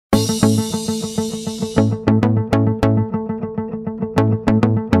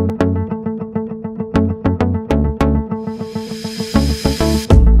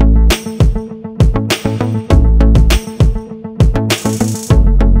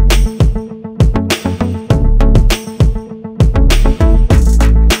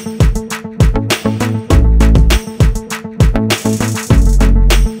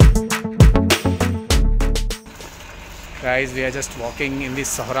guys, we are just walking in the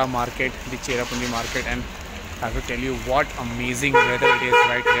Sahara market, the Cherapunji market, and I have to tell you what amazing weather it is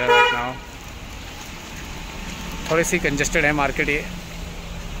right here right now. थोड़ी सी congested है market ये,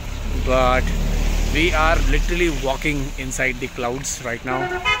 but we are literally walking inside the clouds right now.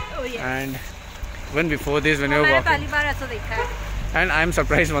 Oh, yes. And when before this, when we were walking, पहली बार ऐसा देखा है. and I am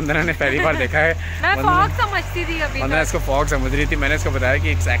surprised वंदना ने पहली बार देखा है. मैं fog समझती थी अभी. वंदना इसको fog समझ रही थी. मैंने इसको बताया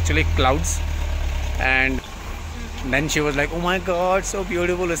कि it's actually clouds, and then she was like, oh my god, so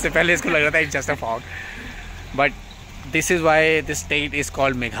beautiful. उससे पहले इसको लग रहा था it's just a fog. But this is why this state is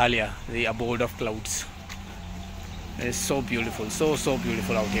called Meghalaya, the abode of clouds. It's so beautiful, so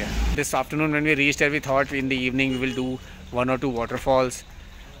beautiful out here. This afternoon when we reached here, we thought in the evening we will do 1 or 2 waterfalls,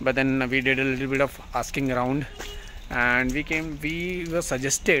 but then we did a little bit of asking around, and we were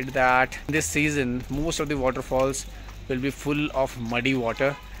suggested that this season most of the waterfalls will be full of muddy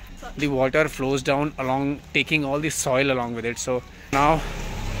water. The water flows down along, taking all the soil along with it. So now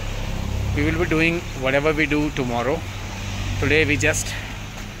we will be doing whatever we do tomorrow. Today we just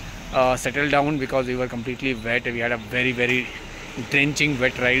settled down because we were completely wet. We had a very drenching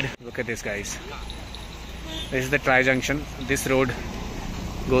wet ride. Look at this, guys. This is the Tri Junction. This road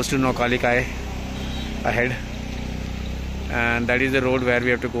goes to Naukalikai ahead, and that is the road where we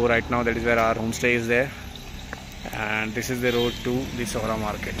have to go right now. That is where our homestay is there, and this is the road to the Sahara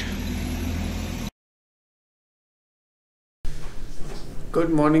market. Good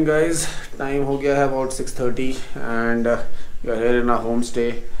morning, guys. Time हो गया है about 6:30, and we are here in our homestay,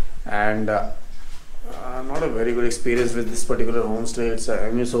 and not a very good experience with this particular homestay. It's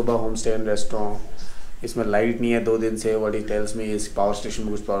a Soba homestay and restaurant. इसमें light नहीं है 2 दिन से. What he tells me is power station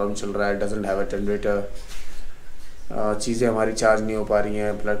में कुछ problem चल रहा है. Doesn't have a generator. चीज़ें हमारी चार्ज नहीं हो पा रही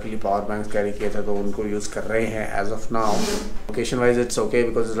हैं. लकीली पावर बैंक्स कैरी किए थे तो उनको यूज़ कर रहे हैं as of now. Location wise it's okay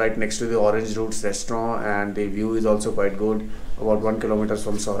because it's right next to the Orange Roots restaurant, and the view is also quite good, about 1 kilometer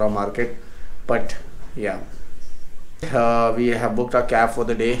from Sahara market. But yeah, we have booked a cab for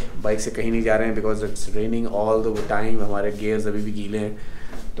the day. Bike से कहीं नहीं जा रहे हैं because it's raining all the time. हमारे gears अभी भी गीले हैं.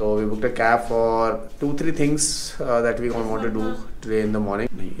 तो we booked a cab for 2-3 things that we want to do today in the morning.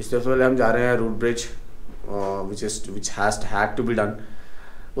 इससे पहले हम जा रहे हैं root bridge, which had to be done.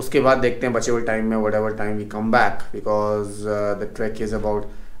 उसके बाद देखते हैं बचे हुए टाइम में whatever time we come back, because the trek is about,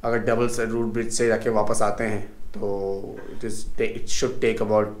 अगर डबल से रूट ब्रिज से जाके वापस आते हैं तो it should take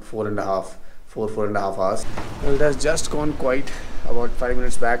about 4.5 hours. Well, it has just gone quiet about 5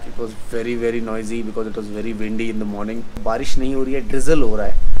 minutes back. It was very noisy because it was very windy in the morning. बारिश नहीं हो रही है, drizzle हो रहा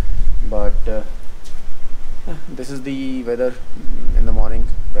है, but this is the weather in the morning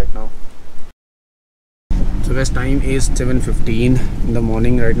right now. So guys, time is 7:15 in the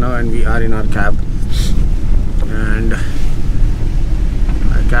morning right now, and we are in our cab, and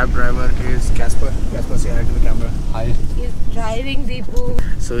our cab driver is Casper. Casper, say hi to the camera. Hi. He's driving Deepu.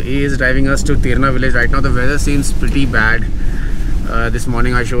 So he is driving us to Tirna village right now. The weather seems pretty bad. This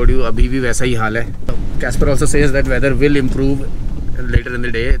morning I showed you, अभी भी वैसा ही हाल है. Casper also says that weather will improve later in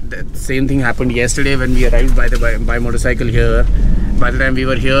the day. The same thing happened yesterday when we arrived by motorcycle here. By the time we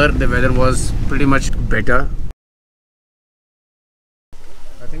were here, the weather was pretty much better.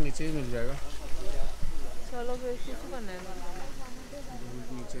 I think नीचे ही मिल जाएगा. चलो फिर किसी बनेगा.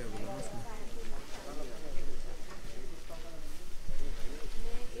 नीचे है बोला उसमें.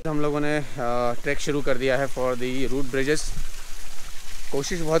 हम लोगों ने ट्रैक शुरू कर दिया है फॉर दी रूट ब्रिजेस.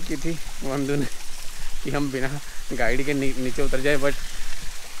 कोशिश बहुत की थी वंदू ने कि हम बिना गाइड के नीचे उतर जाए, बट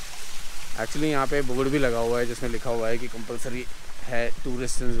एक्चुअली यहाँ पे बोर्ड भी लगा हुआ है जिसमें लिखा हुआ है कि कंपलसरी है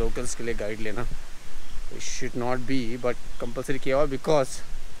टूरिस्ट एंड लोकल्स के लिए गाइड लेना. It should not be, but compulsory किया हुआ बिकॉज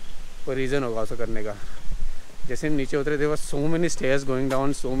कोई रीज़न होगा उसको करने का. जैसे हम नीचे उतरे थे was so many stairs going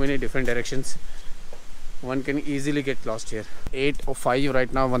down, so many different directions. One can easily get lost here. 8:05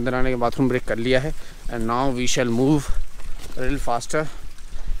 right now. वंदना ने बाथरूम ब्रेक कर लिया है, and now we shall move a little faster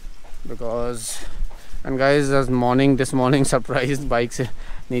because, and guys, this morning surprised, bike से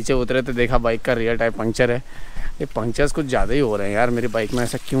नीचे उतरे तो देखा bike का रियर टायर पंक्चर है. ये पंक्चर्स कुछ ज़्यादा ही हो रहे हैं यार मेरी बाइक में.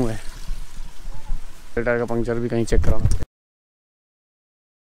 ऐसा क्यों है? रियर टायर का पंक्चर भी कहीं चेक कराओ.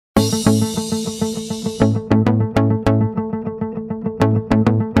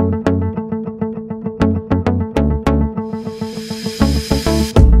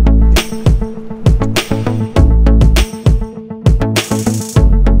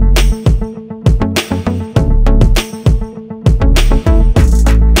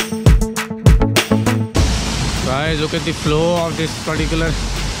 Look at the flow of this particular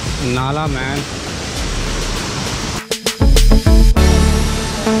nala, man.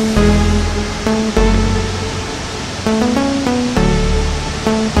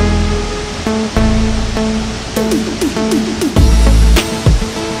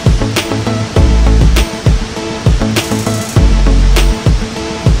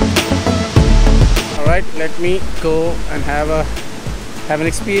 me go and have an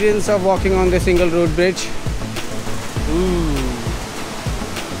experience of walking on the single road bridge. Ooh.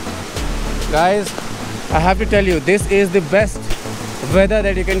 Guys, I have to tell you, this is the best weather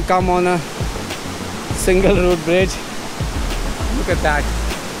that you can come on a single road bridge. Look at that.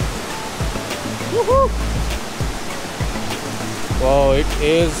 Woohoo! Wow, it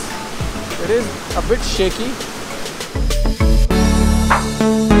is a bit shaky.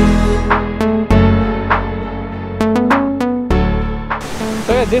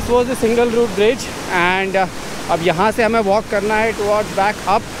 So yeah, this was the single route bridge and अब यहाँ से हमें walk करना है towards back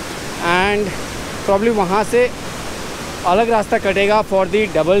up and probably वहाँ से अलग रास्ता कटेगा for the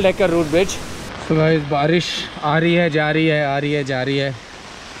double decker route bridge. So guys, बारिश आ रही है जा रही है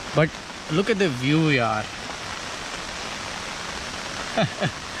but look at the view यार.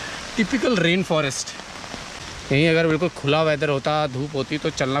 Typical rain forest. यहीं अगर बिल्कुल खुला वेदर होता, धूप होती तो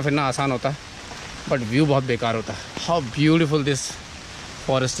चलना फिरना आसान होता, बट व्यू बहुत बेकार होता. How beautiful this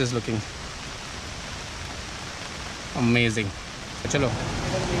forest is looking. Amazing. चलो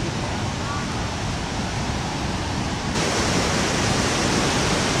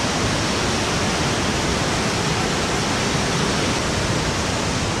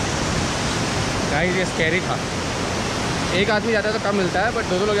गाइस, ये स्कैरी था. एक आदमी जाता है तो कम मिलता है, बट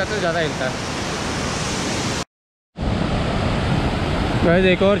दो लोग जाते हैं तो ज़्यादा मिलता है. गाइस,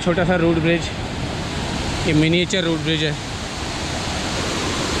 एक और छोटा सा रूट ब्रिज, ये मिनिएचर रूट ब्रिज है.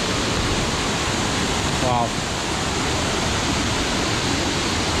 वाव.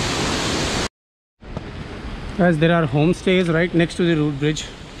 Guys, there are homestays right next to the root bridge.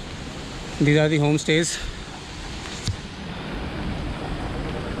 These are the homestays.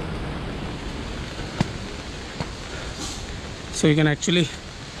 So you can actually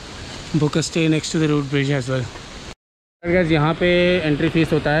book a stay next to the root bridge as well. Guys, यहाँ पे entry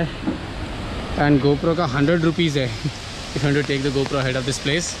fees होता है and GoPro का 100 rupees है. If you want to take the GoPro head of this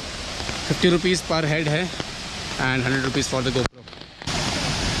place. 50 rupees पर head है and 100 rupees for the GoPro.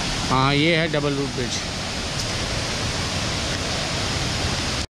 हाँ, ये है double root bridge.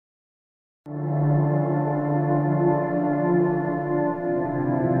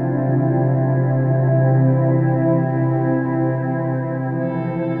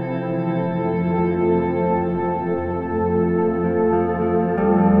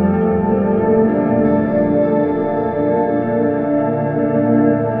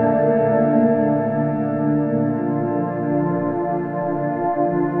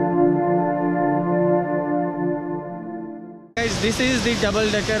 This is the double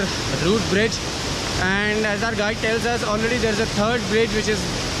decker route bridge and as our guide tells us, already there's a third bridge which is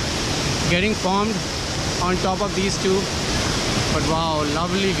getting formed on top of these two. But wow,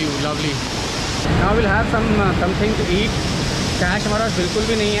 lovely view, lovely. Now we'll have something to eat. Cash हमारा बिल्कुल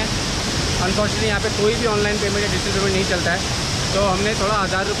भी नहीं है. Unfortunately यहाँ पे कोई भी online payment या डिजिटल पेमेंट नहीं चलता है, तो हमने थोड़ा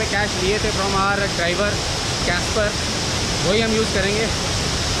 1000 रुपये कैश लिए थे फ्रॉम आवर ड्राइवर कैस्पर. वही हम यूज़ करेंगे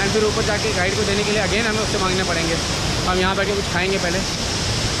एंड फिर ऊपर जाके गाइड को देने के लिए अगेन हमें उससे मांगने पड़ेंगे. हम यहाँ बैठ के कुछ खाएंगे पहले.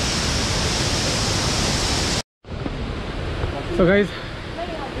 So guys,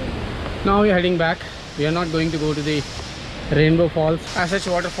 now we are heading back. We are not going to go to the rainbow falls. As such,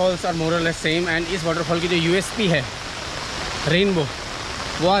 waterfalls are more or less same and इस waterfall की जो USP है rainbow,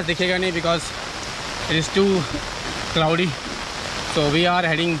 वो आज दिखेगा नहीं because it is too cloudy. So we are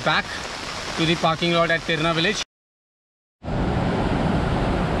heading back to the parking lot at Tirna village.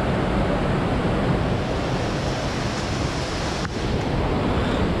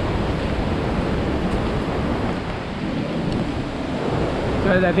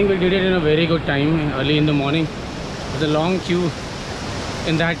 Guys, I think we did it in a very good time, early in the morning. There's a long queue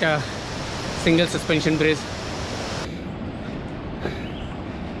in that single suspension bridge.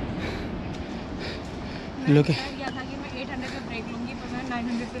 Look.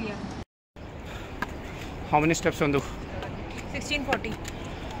 How many steps on the? 1640.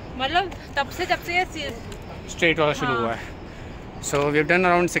 मतलब तब से ये straight वाला शुरू हुआ है. So we have done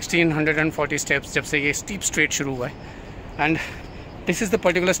around 1640 steps जब से ये steep straight शुरू हुआ है. And this is the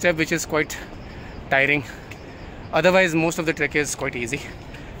particular step which is quite tiring. Otherwise most of the trek is quite easy.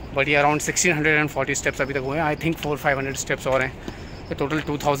 But ये around 1640 steps अभी तक हुए हैं. I think 400-500 steps और हैं. तो total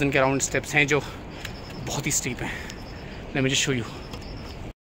 2000 के around steps हैं जो बहुत ही steep हैं. Let me just show you.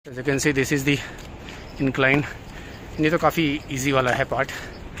 As you can see, this is the incline. ये तो काफ़ी easy वाला है part.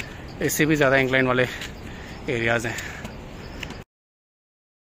 इससे भी ज़्यादा incline वाले areas हैं.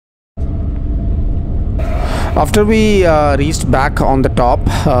 After we reached back on the top,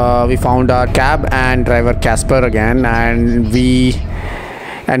 we found our cab and driver Casper again, and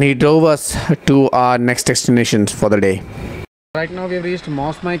he drove us to our next destinations for the day. Right now we have reached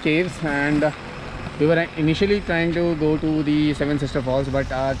Mawsmai caves, and We were initially trying to go to the Seven Sister Falls,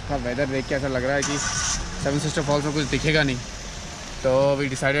 but आज का weather देख के ऐसा लग रहा है कि Seven Sister Falls में कुछ दिखेगा नहीं. So we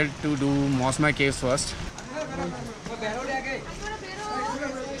decided to do Mawsmai caves first.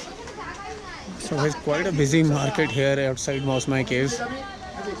 So it's quite a busy market here outside Mawsmai caves.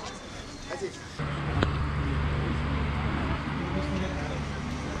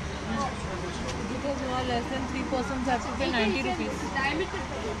 Because you are less than 3 persons have to pay 90 rupees.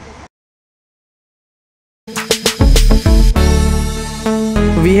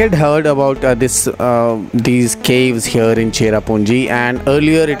 We had heard about these caves here in Cherapunji, and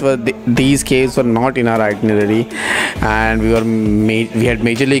earlier it was these caves were not in our itinerary, and we had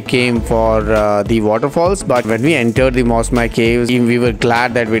majorly came for the waterfalls. But when we entered the Mawsmai caves, we were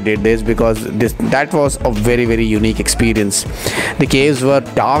glad that we did this, because that was a very, very unique experience. The caves were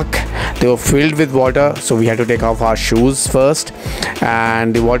dark, they were filled with water, so we had to take off our shoes first,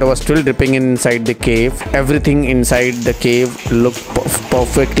 and the water was still dripping inside the cave. Everything inside the cave looked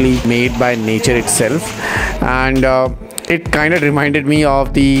perfectly made by nature itself, and it kind of reminded me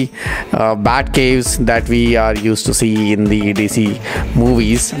of the bat caves that we are used to see in the DC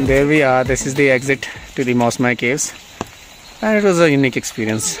movies. And there we are. This is the exit to the Mawsmai caves, and it was a unique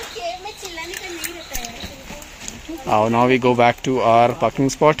experience. Now we go back to our parking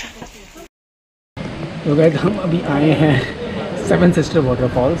spot. So guys, हम अभी आए हैं Seven Sister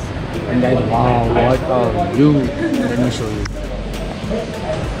Waterfalls, and guys, wow, what a view! Let me show you.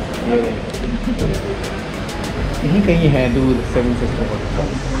 यहीं कहीं है दूर Seven Sister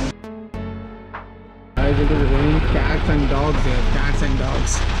Waterfalls. Guys, it is raining cats and dogs here. Cats and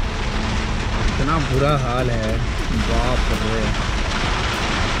dogs. इतना बुरा हाल है, बाप रे.